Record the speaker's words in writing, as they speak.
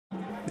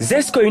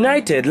Zesco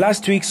United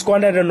last week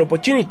squandered an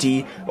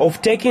opportunity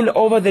of taking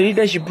over the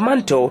leadership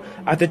mantle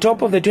at the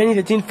top of the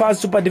 2013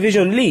 Faz Super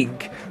Division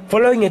League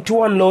following a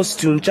 2-1 loss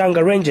to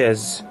Nchanga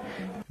Rangers.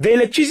 The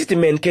Electricity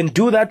Men can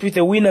do that with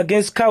a win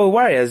against Kawe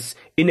Warriors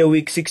in a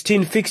Week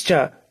 16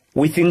 fixture,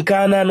 with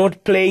Nkana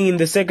not playing in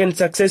the second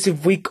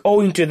successive week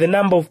owing to the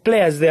number of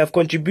players they have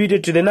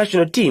contributed to the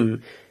national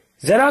team.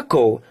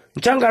 Zanaco,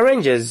 Nchanga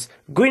Rangers,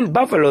 Green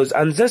Buffaloes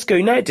and Zesco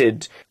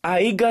United are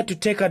eager to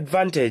take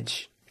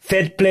advantage.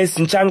 Third place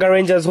Nchanga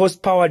Rangers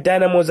host Power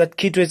Dynamos at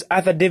Kitwe's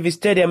Arthur Davis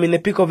Stadium in the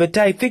pick of a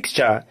tie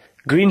fixture.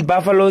 Green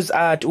Buffaloes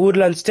are at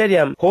Woodland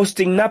Stadium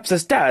hosting Napsa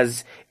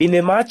Stars in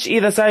a match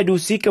either side will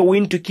seek a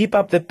win to keep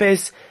up the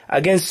pace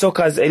against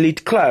soccer's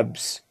elite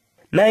clubs.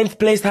 Ninth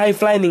placed High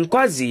Flying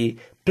Nkwazi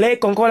play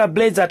Konkola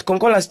Blades at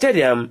Konkola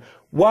Stadium,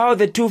 while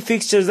the two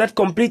fixtures that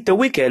complete the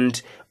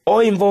weekend all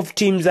involve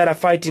teams that are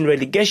fighting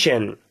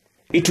relegation.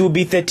 It will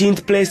be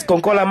 13th place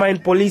Konkola Mine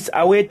Police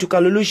away to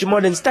Kalulushi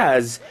Modern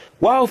Stars,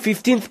 while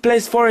 15th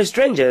place Forest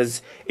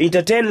Rangers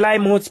entertain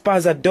Lime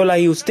Hotspurs at Dollar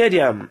Hill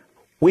Stadium.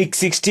 Week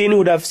 16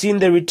 would have seen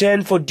the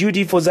return for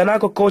duty for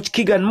Zanaco coach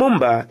Kigan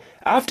Mumba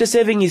after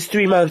serving his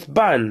 3-month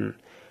ban.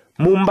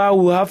 Mumba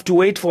will have to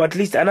wait for at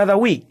least another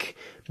week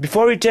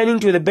before returning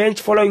to the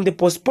bench following the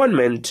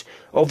postponement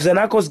of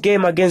Zanaco's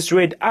game against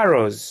Red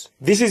Arrows.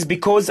 This is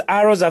because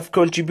Arrows have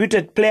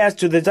contributed players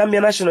to the Zambia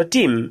national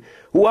team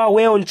who are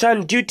away on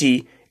CHAN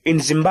duty in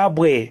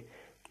Zimbabwe.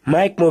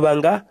 Mike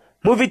Mobanga,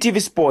 Muvi TV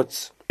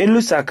Sports, in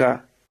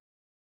Lusaka.